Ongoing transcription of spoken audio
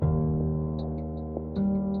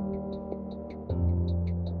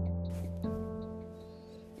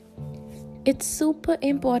It's super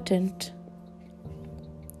important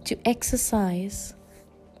to exercise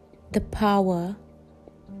the power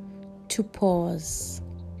to pause.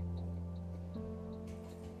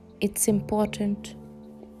 It's important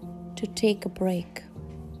to take a break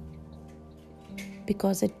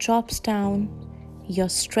because it drops down your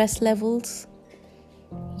stress levels,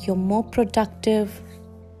 you're more productive,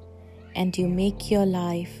 and you make your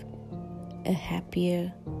life a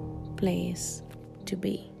happier place to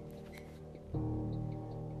be.